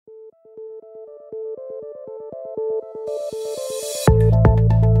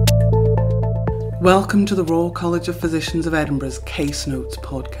Welcome to the Royal College of Physicians of Edinburgh's Casenotes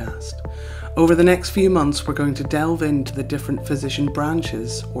podcast. Over the next few months, we're going to delve into the different physician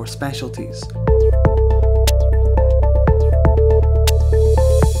branches or specialties.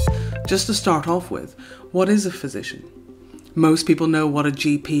 Just to start off with, what is a physician? Most people know what a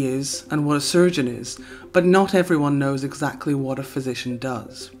GP is and what a surgeon is, but not everyone knows exactly what a physician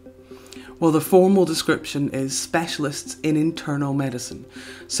does. Well, the formal description is specialists in internal medicine,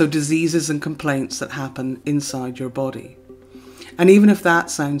 so diseases and complaints that happen inside your body. And even if that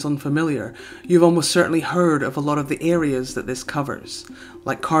sounds unfamiliar, you've almost certainly heard of a lot of the areas that this covers,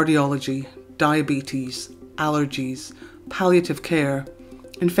 like cardiology, diabetes, allergies, palliative care,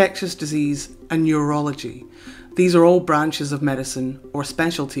 infectious disease, and neurology. These are all branches of medicine or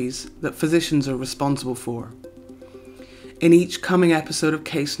specialties that physicians are responsible for. In each coming episode of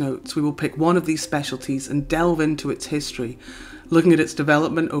Casenotes, we will pick one of these specialties and delve into its history, looking at its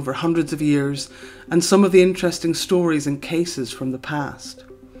development over hundreds of years and some of the interesting stories and cases from the past.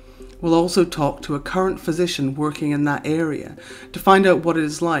 We'll also talk to a current physician working in that area to find out what it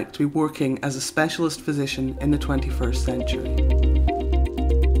is like to be working as a specialist physician in the 21st century.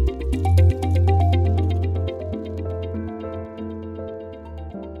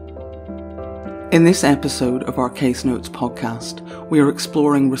 In this episode of our Casenotes podcast, we are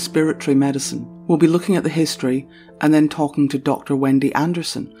exploring respiratory medicine. We'll be looking at the history and then talking to Dr Wendy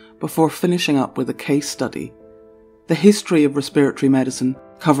Anderson before finishing up with a case study. The history of respiratory medicine,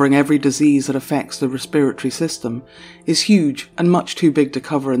 covering every disease that affects the respiratory system, is huge and much too big to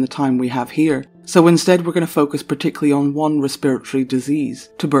cover in the time we have here, so instead we're going to focus particularly on one respiratory disease,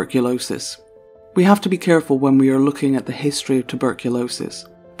 tuberculosis. We have to be careful when we are looking at the history of tuberculosis,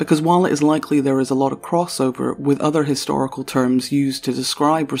 because while it is likely there is a lot of crossover with other historical terms used to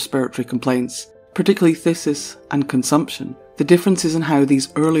describe respiratory complaints, particularly phthisis and consumption, the differences in how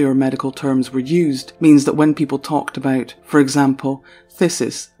these earlier medical terms were used means that when people talked about, for example,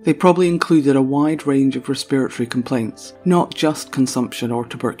 phthisis, they probably included a wide range of respiratory complaints, not just consumption or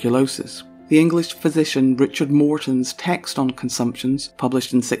tuberculosis. The English physician Richard Morton's text on consumptions,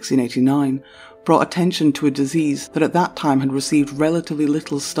 published in 1689, brought attention to a disease that at that time had received relatively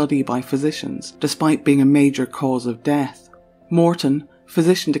little study by physicians, despite being a major cause of death. Morton,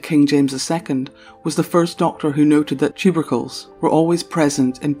 physician to King James II, was the first doctor who noted that tubercles were always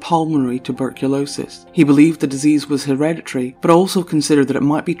present in pulmonary tuberculosis. He believed the disease was hereditary, but also considered that it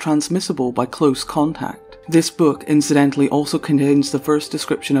might be transmissible by close contact. This book, incidentally, also contains the first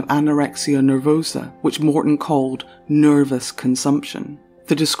description of anorexia nervosa, which Morton called nervous consumption.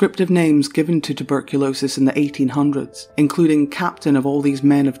 The descriptive names given to tuberculosis in the 1800s, including Captain of all these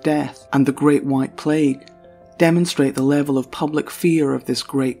men of death and the Great White Plague, demonstrate the level of public fear of this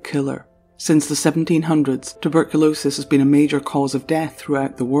great killer. Since the 1700s, tuberculosis has been a major cause of death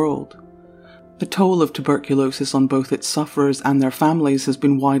throughout the world. The toll of tuberculosis on both its sufferers and their families has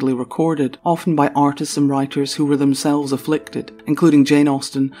been widely recorded, often by artists and writers who were themselves afflicted, including Jane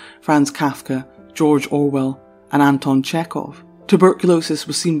Austen, Franz Kafka, George Orwell, and Anton Chekhov. Tuberculosis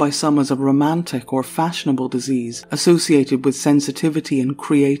was seen by some as a romantic or fashionable disease associated with sensitivity and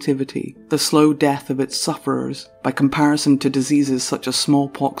creativity. The slow death of its sufferers, by comparison to diseases such as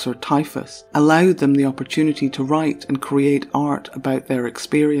smallpox or typhus, allowed them the opportunity to write and create art about their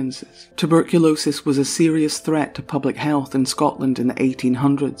experiences. Tuberculosis was a serious threat to public health in Scotland in the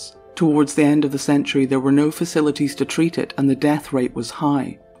 1800s. Towards the end of the century, there were no facilities to treat it and the death rate was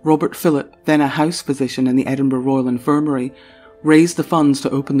high. Robert Phillip, then a house physician in the Edinburgh Royal Infirmary, raised the funds to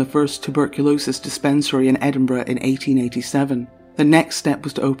open the first tuberculosis dispensary in Edinburgh in 1887. The next step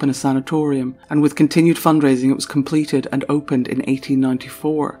was to open a sanatorium, and with continued fundraising it was completed and opened in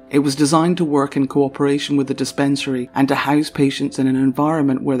 1894. It was designed to work in cooperation with the dispensary and to house patients in an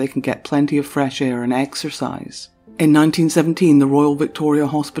environment where they can get plenty of fresh air and exercise. In 1917, the Royal Victoria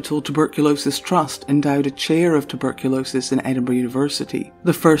Hospital Tuberculosis Trust endowed a chair of tuberculosis in Edinburgh University,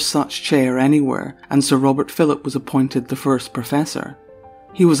 the first such chair anywhere, and Sir Robert Phillip was appointed the first professor.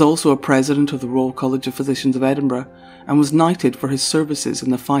 He was also a president of the Royal College of Physicians of Edinburgh and was knighted for his services in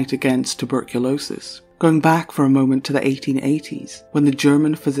the fight against tuberculosis. Going back for a moment to the 1880s, when the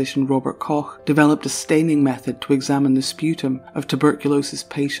German physician Robert Koch developed a staining method to examine the sputum of tuberculosis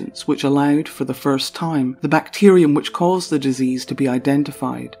patients, which allowed, for the first time, the bacterium which caused the disease to be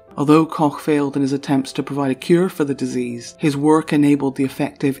identified. Although Koch failed in his attempts to provide a cure for the disease, his work enabled the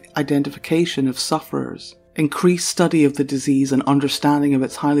effective identification of sufferers. Increased study of the disease and understanding of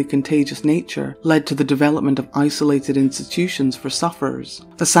its highly contagious nature led to the development of isolated institutions for sufferers.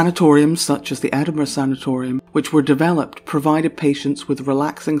 The sanatoriums, such as the Edinburgh Sanatorium, which were developed, provided patients with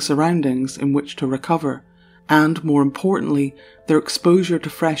relaxing surroundings in which to recover, and, more importantly, their exposure to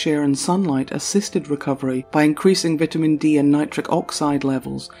fresh air and sunlight assisted recovery by increasing vitamin D and nitric oxide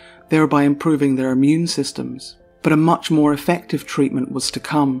levels, thereby improving their immune systems. But a much more effective treatment was to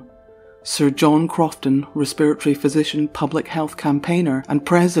come. Sir John Crofton, respiratory physician, public health campaigner, and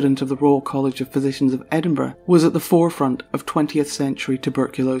president of the Royal College of Physicians of Edinburgh, was at the forefront of 20th century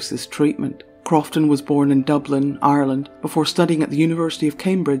tuberculosis treatment. Crofton was born in Dublin, Ireland, before studying at the University of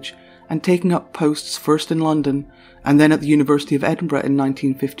Cambridge and taking up posts first in London and then at the University of Edinburgh in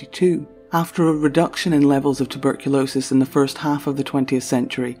 1952. After a reduction in levels of tuberculosis in the first half of the 20th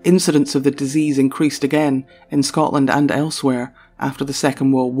century, incidence of the disease increased again in Scotland and elsewhere after the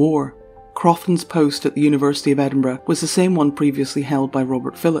Second World War. Crofton's post at the University of Edinburgh was the same one previously held by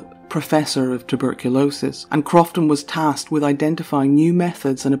Robert Phillip, Professor of Tuberculosis, and Crofton was tasked with identifying new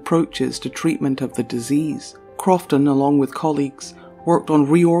methods and approaches to treatment of the disease. Crofton, along with colleagues, worked on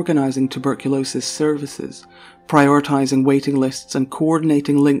reorganising tuberculosis services, prioritising waiting lists and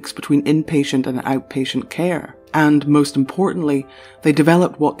coordinating links between inpatient and outpatient care. And, most importantly, they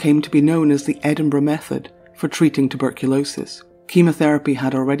developed what came to be known as the Edinburgh method for treating tuberculosis. Chemotherapy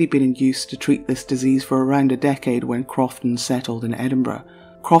had already been in use to treat this disease for around a decade when Crofton settled in Edinburgh.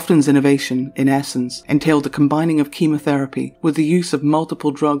 Crofton's innovation, in essence, entailed the combining of chemotherapy with the use of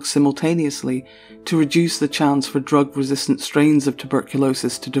multiple drugs simultaneously to reduce the chance for drug-resistant strains of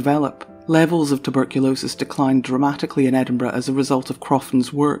tuberculosis to develop. Levels of tuberculosis declined dramatically in Edinburgh as a result of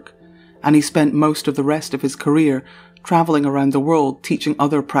Crofton's work, and he spent most of the rest of his career travelling around the world teaching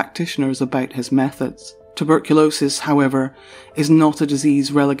other practitioners about his methods. Tuberculosis, however, is not a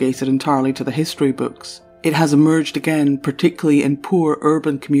disease relegated entirely to the history books. It has emerged again, particularly in poor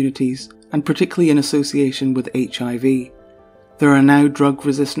urban communities, and particularly in association with HIV. There are now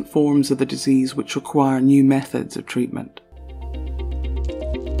drug-resistant forms of the disease which require new methods of treatment.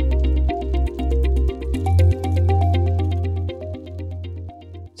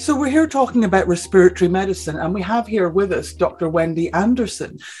 So we're here talking about respiratory medicine, and we have here with us Dr. Wendy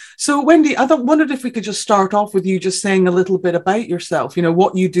Anderson. So Wendy, I wondered if we could just start off with you just saying a little bit about yourself,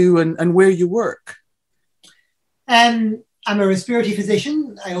 what you do and where you work. I'm a respiratory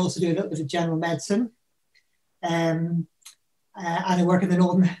physician. I also do a little bit of general medicine. And I work in the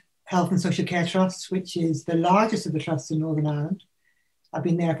Northern Health and Social Care Trust, which is the largest of the trusts in Northern Ireland. I've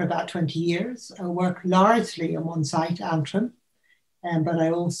been there for about 20 years. I work largely on one site, Antrim, but I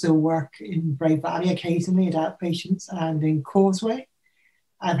also work in Brave Valley occasionally at outpatients and in Causeway.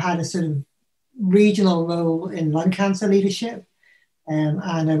 I've had a sort of regional role in lung cancer leadership, and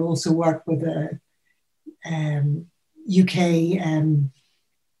I've also worked with a UK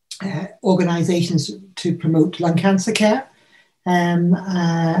organisations to promote lung cancer care, and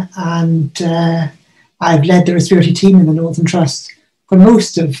I've led the respiratory team in the Northern Trust for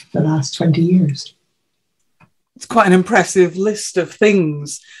most of the last 20 years. It's quite an impressive list of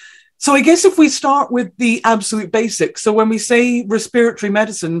things. So I guess if we start with the absolute basics, so when we say respiratory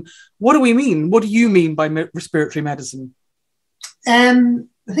medicine, what do we mean? What do you mean by respiratory medicine?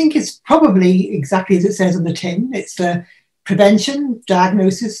 I think it's probably exactly as it says on the tin. It's the prevention,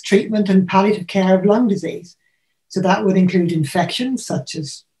 diagnosis, treatment and palliative care of lung disease. So that would include infections such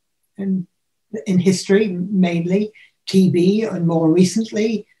as, in history mainly, TB, and more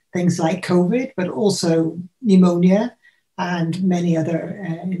recently things like COVID, but also pneumonia and many other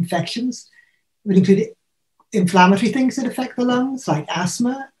infections. It would include inflammatory things that affect the lungs like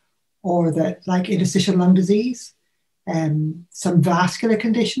asthma or like interstitial lung disease. Some vascular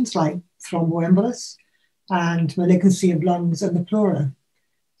conditions like thromboembolus and malignancy of lungs and the pleura.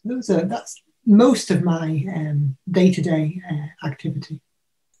 That's most of my day-to-day activity.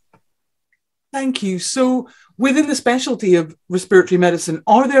 Thank you. So within the specialty of respiratory medicine,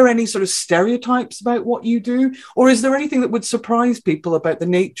 are there any sort of stereotypes about what you do? Or is there anything that would surprise people about the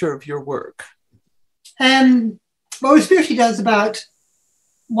nature of your work? Well, respiratory does about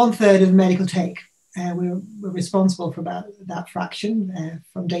 1/3 of the medical take. We're responsible for about that fraction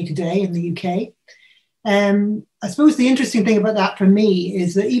from day to day in the UK. I suppose the interesting thing about that for me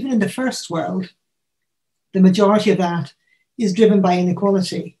is that even in the first world, the majority of that is driven by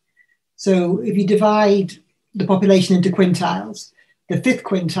inequality. So if you divide the population into quintiles, the 5th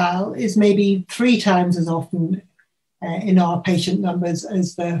quintile is maybe 3 times as often in our patient numbers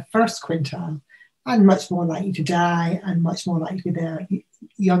as the 1st quintile, and much more likely to die and much more likely to be there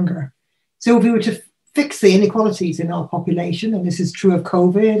younger. So if we were to fix the inequalities in our population, and this is true of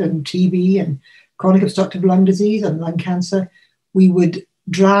COVID and TB and chronic obstructive lung disease and lung cancer, we would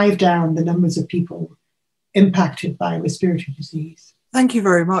drive down the numbers of people impacted by respiratory disease. Thank you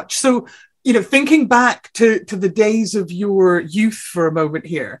very much. So thinking back to the days of your youth for a moment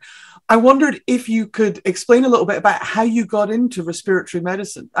here, I wondered if you could explain a little bit about how you got into respiratory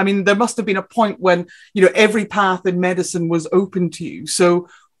medicine. I mean, there must have been a point when, every path in medicine was open to you. So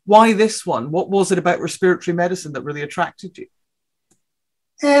why this one? What was it about respiratory medicine that really attracted you?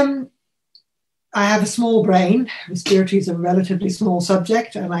 I have a small brain. Respiratory is a relatively small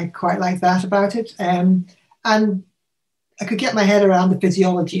subject, and I quite like that about it. And I could get my head around the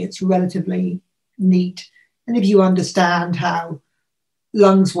physiology. It's relatively neat. And if you understand how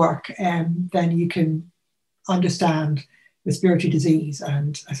lungs work, then you can understand respiratory disease.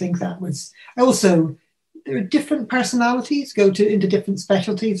 And I think that was, there are different personalities into different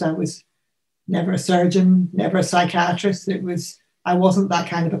specialties. I was never a surgeon, never a psychiatrist. I wasn't that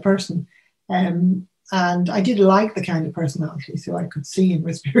kind of a person. And I did like the kind of personality, so I could see in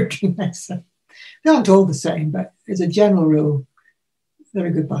respiratory medicine. They aren't all the same, but as a general rule, they're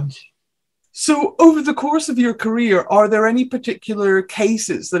a good bunch. So over the course of your career, are there any particular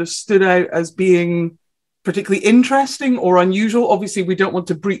cases that have stood out as being particularly interesting or unusual? Obviously, we don't want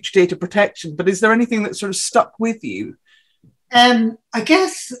to breach data protection, but is there anything that sort of stuck with you? I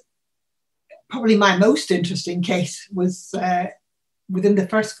guess probably my most interesting case was within the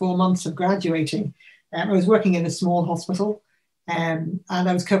first 4 months of graduating. I was working in a small hospital and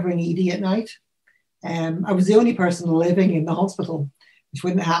I was covering ED at night. I was the only person living in the hospital, which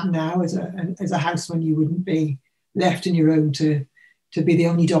wouldn't happen now. As a houseman, you wouldn't be left on your own to be the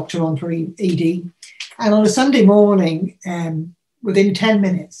only doctor on for ED. And on a Sunday morning, within 10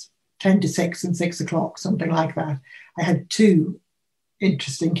 minutes, 10 to 6 and 6 o'clock, something like that, I had 2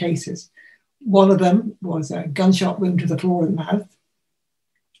 interesting cases. One of them was a gunshot wound to the floor of the mouth,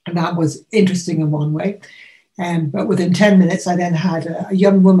 and that was interesting in one way. But within 10 minutes, I then had a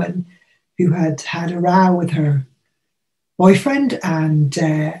young woman who had had a row with her boyfriend and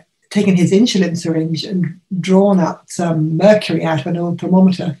taken his insulin syringe and drawn up some mercury out of an old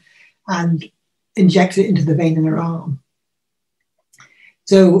thermometer and injected it into the vein in her arm.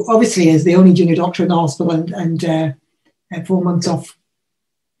 So obviously, as the only junior doctor in the hospital and 4 months off,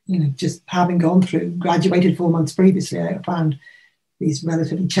 just having gone through, graduated 4 months previously, I found these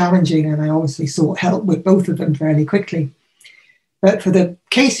relatively challenging, and I obviously sought help with both of them fairly quickly. But for the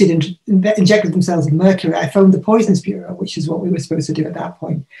case who'd injected themselves with mercury, I phoned the Poisons Bureau, which is what we were supposed to do at that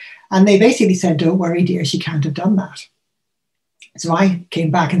point. And they basically said, "Don't worry, dear, she can't have done that." So I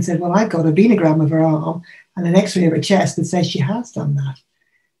came back and said, "Well, I've got a venogram of her arm and an x-ray of her chest that says she has done that."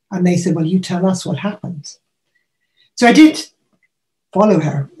 And they said, "Well, you tell us what happened." So I did follow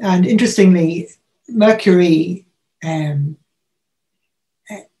her. And interestingly, mercury,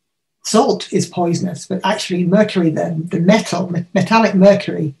 salt is poisonous, but actually mercury, the metallic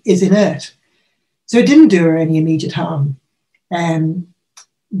mercury, is inert. So it didn't do her any immediate harm.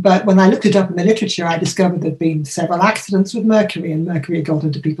 But when I looked it up in the literature, I discovered there'd been several accidents with mercury, and mercury had got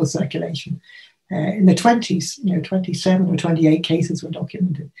into people's circulation. In the 20s, 27 or 28 cases were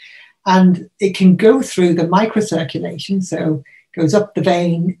documented. And it can go through the microcirculation, so goes up the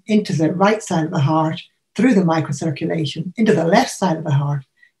vein into the right side of the heart, through the microcirculation, into the left side of the heart,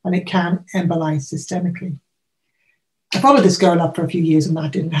 and it can embolize systemically. I followed this girl up for a few years and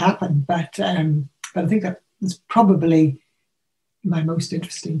that didn't happen, but I think that was probably my most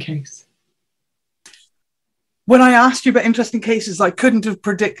interesting case. When I asked you about interesting cases, I couldn't have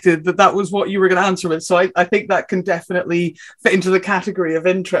predicted that was what you were going to answer with. So I think that can definitely fit into the category of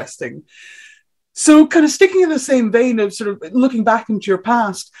interesting. So kind of sticking in the same vein of sort of looking back into your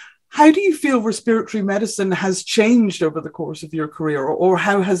past, how do you feel respiratory medicine has changed over the course of your career, or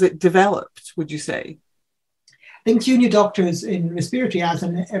how has it developed, would you say? I think junior doctors in respiratory, as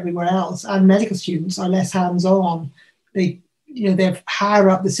in everywhere else, and medical students are less hands-on. They're higher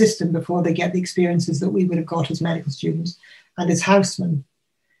up the system before they get the experiences that we would have got as medical students and as housemen.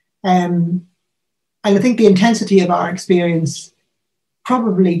 And I think the intensity of our experience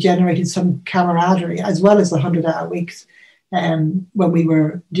probably generated some camaraderie, as well as the 100-hour weeks when we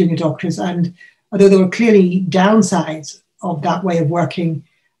were junior doctors. And although there were clearly downsides of that way of working,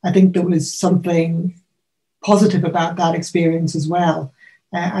 I think there was something positive about that experience as well.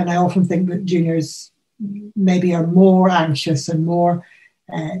 And I often think that juniors maybe are more anxious and more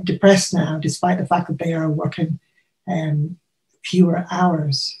depressed now, despite the fact that they are working fewer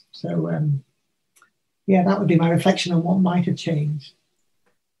hours. So, that would be my reflection on what might have changed.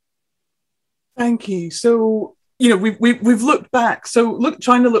 Thank you. So, we've looked back. So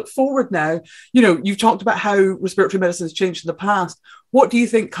trying to look forward now, you've talked about how respiratory medicine has changed in the past. What do you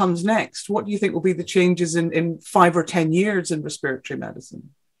think comes next? What do you think will be the changes in 5 or 10 years in respiratory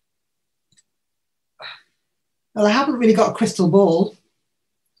medicine? Well, I haven't really got a crystal ball.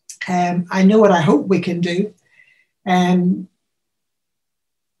 I know what I hope we can do.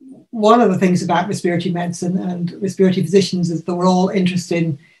 One of the things about respiratory medicine and respiratory physicians is that we're all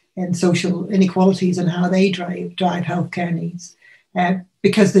interested in social inequalities and how they drive healthcare needs.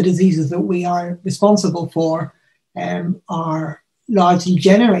 Because the diseases that we are responsible for are largely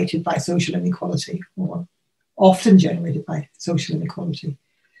generated by social inequality, or often generated by social inequality.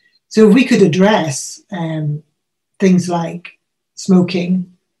 So if we could address things like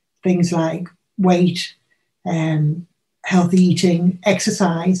smoking, things like weight, healthy eating,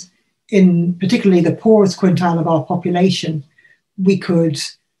 exercise, in particularly the poorest quintile of our population, we could,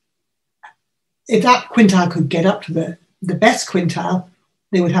 if that quintile could get up to the best quintile,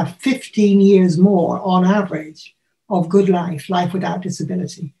 they would have 15 years more on average of good life without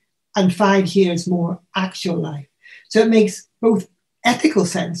disability, and 5 years more actual life. So it makes both ethical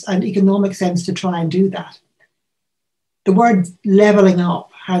sense and economic sense to try and do that. The word levelling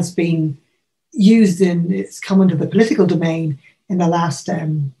up has been used it's come into the political domain in the last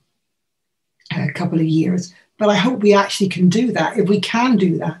couple of years. But I hope we actually can do that. If we can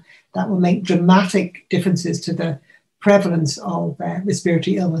do that, that will make dramatic differences to the prevalence of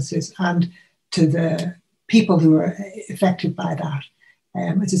respiratory illnesses and to the people who are affected by that.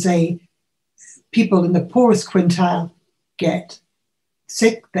 As I say, people in the poorest quintile get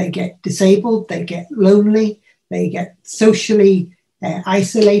sick, they get disabled, they get lonely, they get socially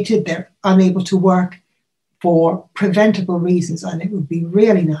isolated, they're unable to work for preventable reasons. And it would be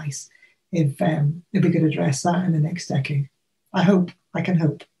really nice if we could address that in the next decade. I can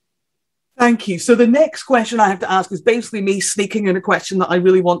hope. Thank you. So the next question I have to ask is basically me sneaking in a question that I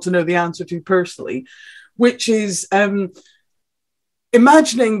really want to know the answer to personally, which is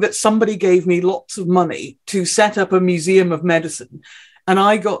imagining that somebody gave me lots of money to set up a museum of medicine, and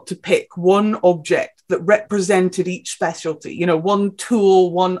I got to pick one object that represented each specialty, one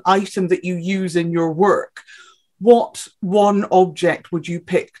tool, one item that you use in your work. What one object would you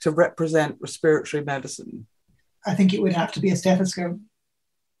pick to represent respiratory medicine? I think it would have to be a stethoscope.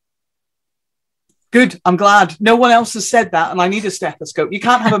 Good. I'm glad. No one else has said that, and I need a stethoscope. You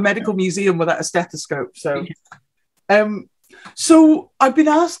can't have a medical museum without a stethoscope. So I've been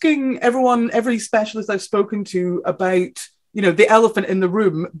asking every specialist I've spoken to about, the elephant in the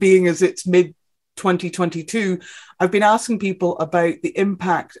room being as it's mid-2022. I've been asking people about the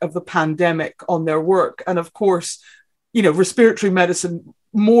impact of the pandemic on their work. And of course, respiratory medicine,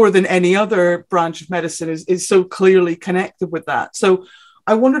 more than any other branch of medicine, is so clearly connected with that. So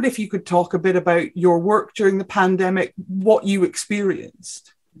I wondered if you could talk a bit about your work during the pandemic, what you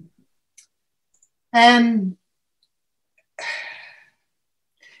experienced. It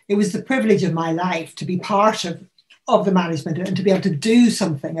was the privilege of my life to be part of the management and to be able to do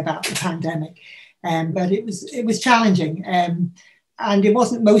something about the pandemic. But it was challenging, and it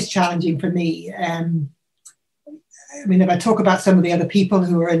wasn't most challenging for me. If I talk about some of the other people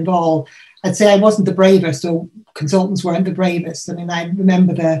who were involved, I'd say I wasn't the bravest, or consultants weren't the bravest. I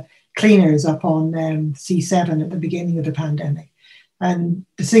remember the cleaners up on C7 at the beginning of the pandemic. And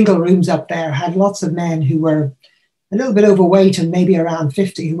the single rooms up there had lots of men who were a little bit overweight and maybe around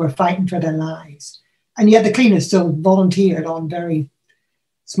 50 who were fighting for their lives. And yet the cleaners still volunteered on very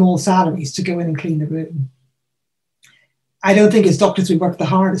small salaries to go in and clean the room. I don't think as doctors we work the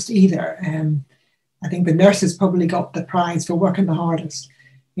hardest either. I think the nurses probably got the prize for working the hardest.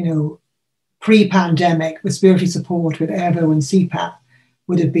 Pre-pandemic, respiratory support with Airvo and CPAP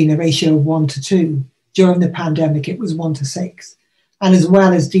would have been a ratio of 1:2. During the pandemic, it was 1:6. And as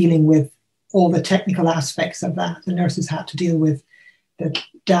well as dealing with all the technical aspects of that, the nurses had to deal with the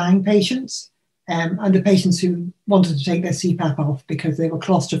dying patients and the patients who wanted to take their CPAP off because they were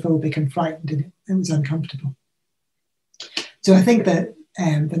claustrophobic and frightened and it was uncomfortable. So I think that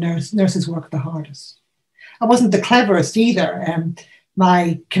the nurses worked the hardest. I wasn't the cleverest either.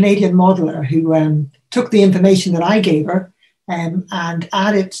 My Canadian modeler, who took the information that I gave her and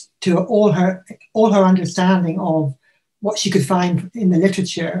added to all her understanding of what she could find in the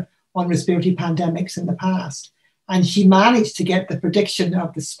literature on respiratory pandemics in the past. And she managed to get the prediction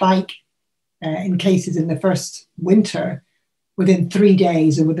of the spike in cases in the first winter within 3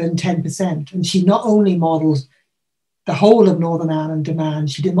 days or within 10%. And she not only modelled the whole of Northern Ireland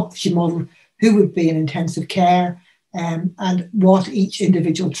demand, she modelled who would be in intensive care and what each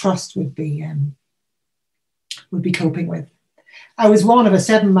individual trust would be coping with. I was one of a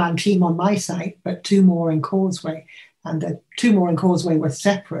 7-man team on my site, but 2 more in Causeway. And the 2 more in Causeway were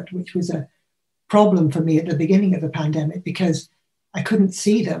separate, which was a problem for me at the beginning of the pandemic because I couldn't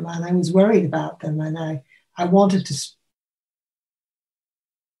see them and I was worried about them and I wanted to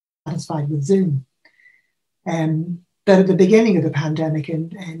satisfied with Zoom. that at the beginning of the pandemic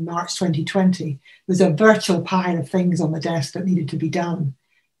in March 2020, there was a virtual pile of things on the desk that needed to be done.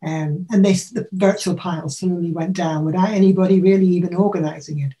 And the virtual pile slowly went down without anybody really even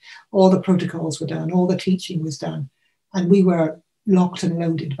organising it. All the protocols were done, all the teaching was done, and we were locked and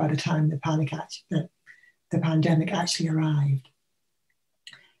loaded by the time the pandemic actually arrived.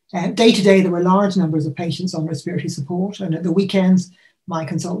 Day to day, there were large numbers of patients on respiratory support, and at the weekends, my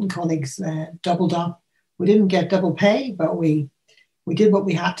consultant colleagues doubled up. We didn't get double pay, but we did what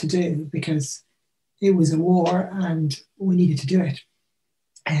we had to do because it was a war and we needed to do it.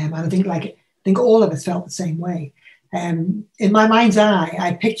 And I think all of us felt the same way. In my mind's eye,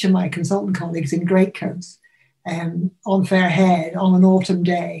 I picture my consultant colleagues in greatcoats, on Fairhead on an autumn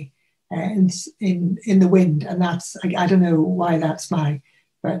day, in the wind, and that's I don't know why that's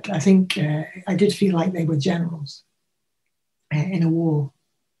but I think I did feel like they were generals in a war.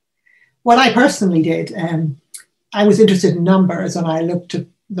 What I personally did, I was interested in numbers, and I looked at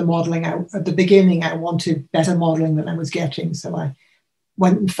the modelling. At the beginning, I wanted better modelling than I was getting, so I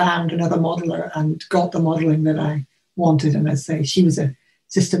went and found another modeller and got the modelling that I wanted. And as I say, she was a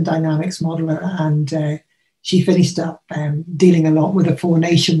system dynamics modeller, and she finished up dealing a lot with the Four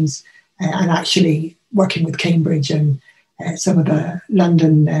Nations and actually working with Cambridge and some of the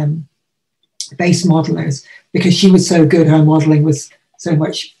London based modelers, because she was so good. Her modelling was so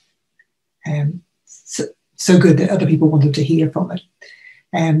much so good that other people wanted to hear from it.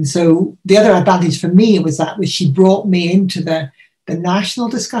 So the other advantage for me was she brought me into the national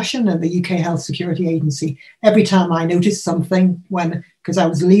discussion and the UK Health Security Agency. Every time I noticed something, because I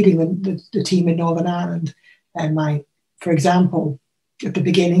was leading the team in Northern Ireland, and for example, at the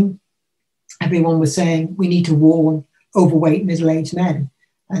beginning, everyone was saying we need to warn overweight middle-aged men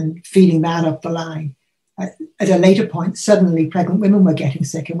and feeding that up the line. At a later point, suddenly pregnant women were getting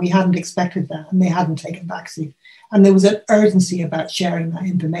sick, and we hadn't expected that, and they hadn't taken vaccine. And there was an urgency about sharing that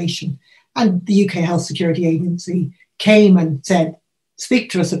information. And the UK Health Security Agency came and said,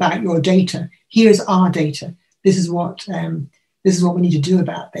 speak to us about your data. Here's our data. This is what we need to do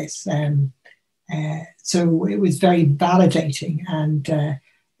about this. So it was very validating, and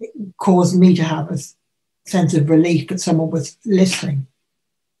it caused me to have a sense of relief that someone was listening.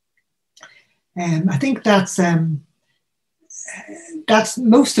 I think that's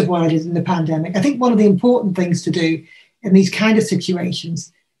most of what I did in the pandemic. I think one of the important things to do in these kind of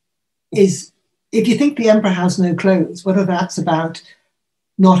situations is, if you think the emperor has no clothes, whether that's about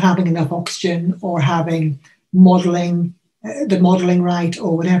not having enough oxygen or having the modelling right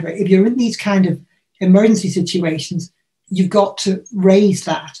or whatever, if you're in these kind of emergency situations, you've got to raise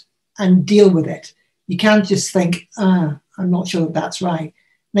that and deal with it. You can't just think, I'm not sure that that's right.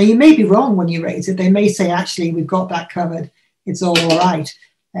 Now, you may be wrong when you raise it. They may say, actually, we've got that covered. It's all right.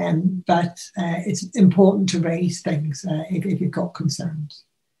 But it's important to raise things if you've got concerns.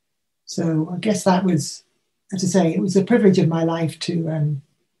 So I guess that was, as I say, it was a privilege of my life to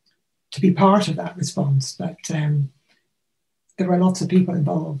be part of that response. But there were lots of people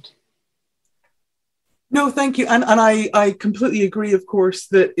involved. No, thank you. And I completely agree, of course,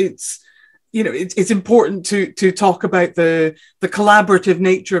 that it's important to talk about the collaborative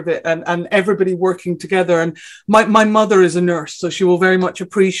nature of it and everybody working together. And my mother is a nurse, so she will very much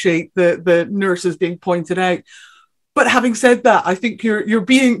appreciate the nurses being pointed out. But having said that, I think you're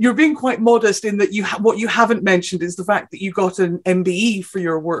being quite modest in that what you haven't mentioned is the fact that you got an MBE for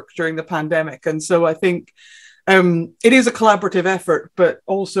your work during the pandemic. And so I think it is a collaborative effort, but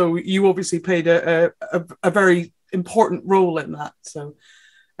also you obviously played a very important role in that. So.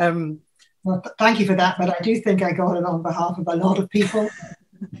 Well, thank you for that, but I do think I got it on behalf of a lot of people.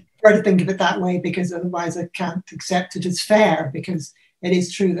 I try to think of it that way, because otherwise I can't accept it as fair, because it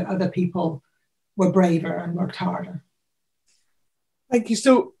is true that other people were braver and worked harder. Thank you.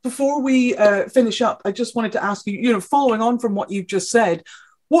 So before we finish up, I just wanted to ask you, following on from what you've just said,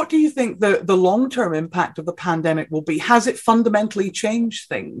 what do you think the long-term impact of the pandemic will be? Has it fundamentally changed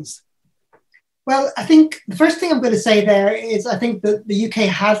things? Well, I think the first thing I'm going to say there is I think that the UK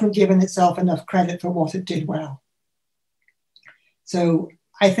hasn't given itself enough credit for what it did well. So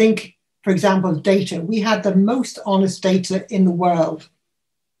I think, for example, data, we had the most honest data in the world.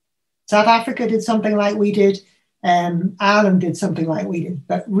 South Africa did something like we did. Ireland did something like we did.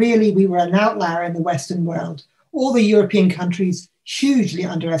 But really, we were an outlier in the Western world. All the European countries hugely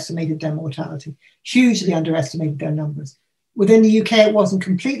underestimated their mortality, hugely underestimated their numbers. Within the UK, it wasn't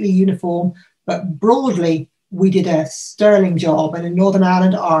completely uniform, but broadly, we did a sterling job. And in Northern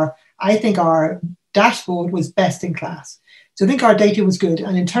Ireland, I think our dashboard was best in class. So I think our data was good.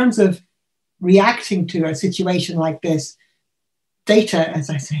 And in terms of reacting to a situation like this, data, as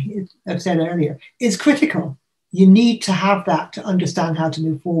I've said earlier, is critical. you need to have that to understand how to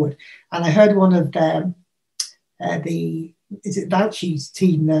move forward. And I heard one of is it Fauci's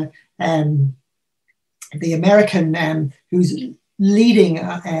team, the American who's leading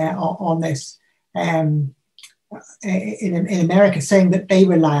on this in America, saying that they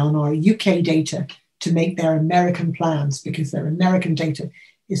rely on our UK data to make their American plans because their American data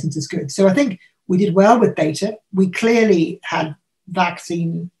isn't as good. So I think we did well with data. We clearly had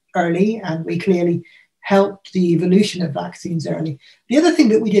vaccine early, and we clearly helped the evolution of vaccines early. The other thing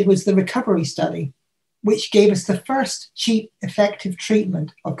that we did was the recovery study, which gave us the first cheap, effective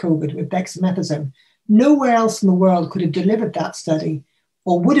treatment of COVID with dexamethasone. Nowhere else in the world could have delivered that study,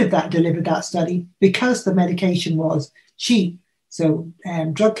 or would have delivered that study, because the medication was cheap. So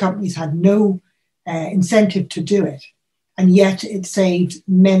drug companies had no incentive to do it. And yet it saved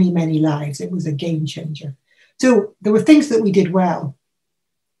many, many lives. It was a game changer. So there were things that we did well,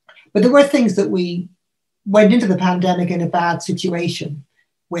 but there were things that we went into the pandemic in a bad situation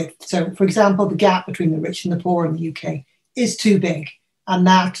with. So, for example, the gap between the rich and the poor in the UK is too big. And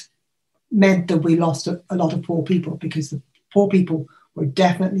that meant that we lost a lot of poor people, because the poor people were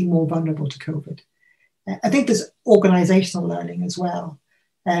definitely more vulnerable to COVID. I think there's organizational learning as well.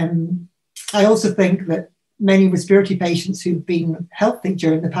 I also think that many respiratory patients who've been healthy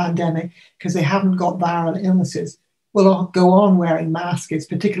during the pandemic because they haven't got viral illnesses will go on wearing masks,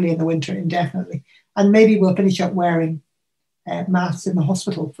 particularly in the winter, indefinitely. And maybe we'll finish up wearing masks in the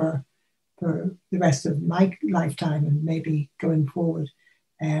hospital for the rest of my lifetime and maybe going forward.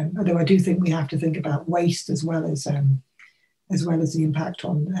 Although I do think we have to think about waste as well as the impact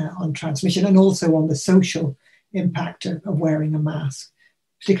on transmission, and also on the social impact of wearing a mask,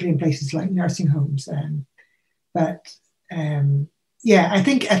 particularly in places like nursing homes. I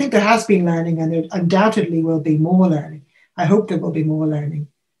think there has been learning, and there undoubtedly will be more learning. I hope there will be more learning.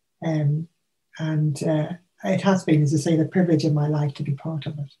 It has been, as I say, the privilege of my life to be part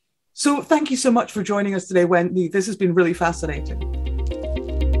of it. So thank you so much for joining us today, Wendy. This has been really fascinating.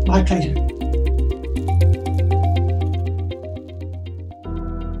 My pleasure.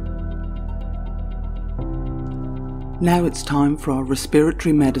 Now it's time for our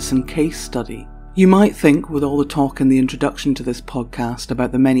respiratory medicine case study. You might think, with all the talk in the introduction to this podcast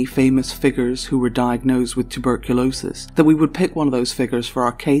about the many famous figures who were diagnosed with tuberculosis, that we would pick one of those figures for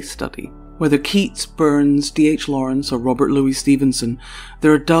our case study. Whether Keats, Burns, D.H. Lawrence or Robert Louis Stevenson,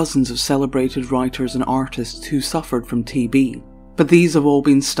 there are dozens of celebrated writers and artists who suffered from TB. But these have all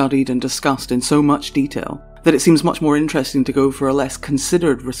been studied and discussed in so much detail that it seems much more interesting to go for a less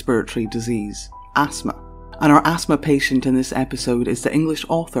considered respiratory disease, asthma. And our asthma patient in this episode is the English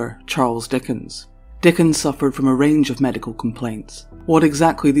author Charles Dickens. Dickens suffered from a range of medical complaints. What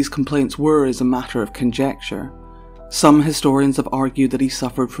exactly these complaints were is a matter of conjecture. Some historians have argued that he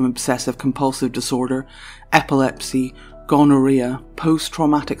suffered from obsessive compulsive disorder, epilepsy, gonorrhea,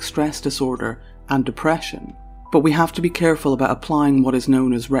 post-traumatic stress disorder, and depression. But we have to be careful about applying what is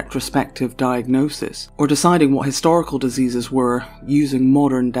known as retrospective diagnosis, or deciding what historical diseases were using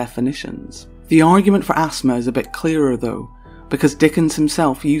modern definitions. The argument for asthma is a bit clearer though, because Dickens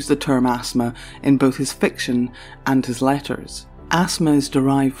himself used the term asthma in both his fiction and his letters. Asthma is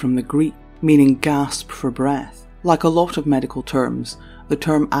derived from the Greek, meaning gasp for breath. Like a lot of medical terms, the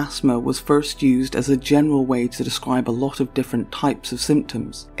term asthma was first used as a general way to describe a lot of different types of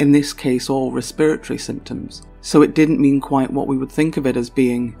symptoms, in this case all respiratory symptoms. So it didn't mean quite what we would think of it as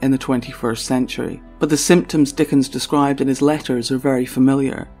being in the 21st century. But the symptoms Dickens described in his letters are very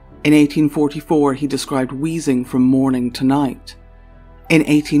familiar. In 1844, he described wheezing from morning to night. In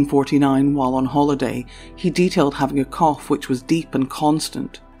 1849, while on holiday, he detailed having a cough which was deep and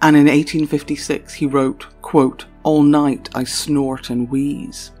constant. And in 1856, he wrote, quote, "All night I snort and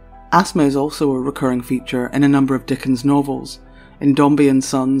wheeze." Asthma is also a recurring feature in a number of Dickens novels, in Dombey and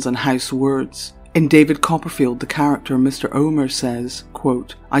Sons and House Words. In David Copperfield, the character Mr. Omer says,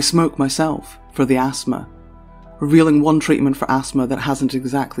 quote, "I smoke myself for the asthma," revealing one treatment for asthma that hasn't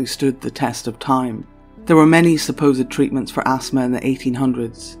exactly stood the test of time. There were many supposed treatments for asthma in the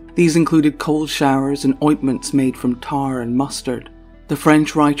 1800s. These included cold showers and ointments made from tar and mustard. The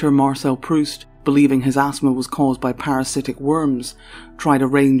French writer Marcel Proust, believing his asthma was caused by parasitic worms, tried a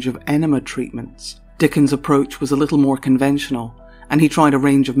range of enema treatments. Dickens' approach was a little more conventional, and he tried a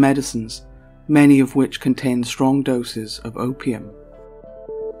range of medicines, many of which contained strong doses of opium.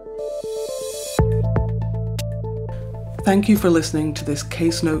 Thank you for listening to this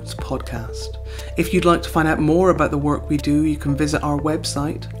Casenotes podcast. If you'd like to find out more about the work we do, you can visit our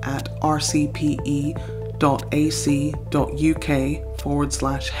website at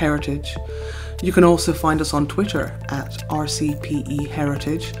rcpe.ac.uk/heritage. You can also find us on Twitter at RCPE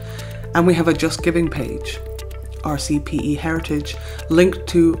Heritage, and we have a Just Giving page. RCPE Heritage, linked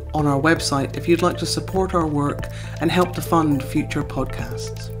to on our website if you'd like to support our work and help to fund future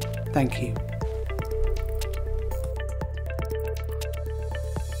podcasts. Thank you.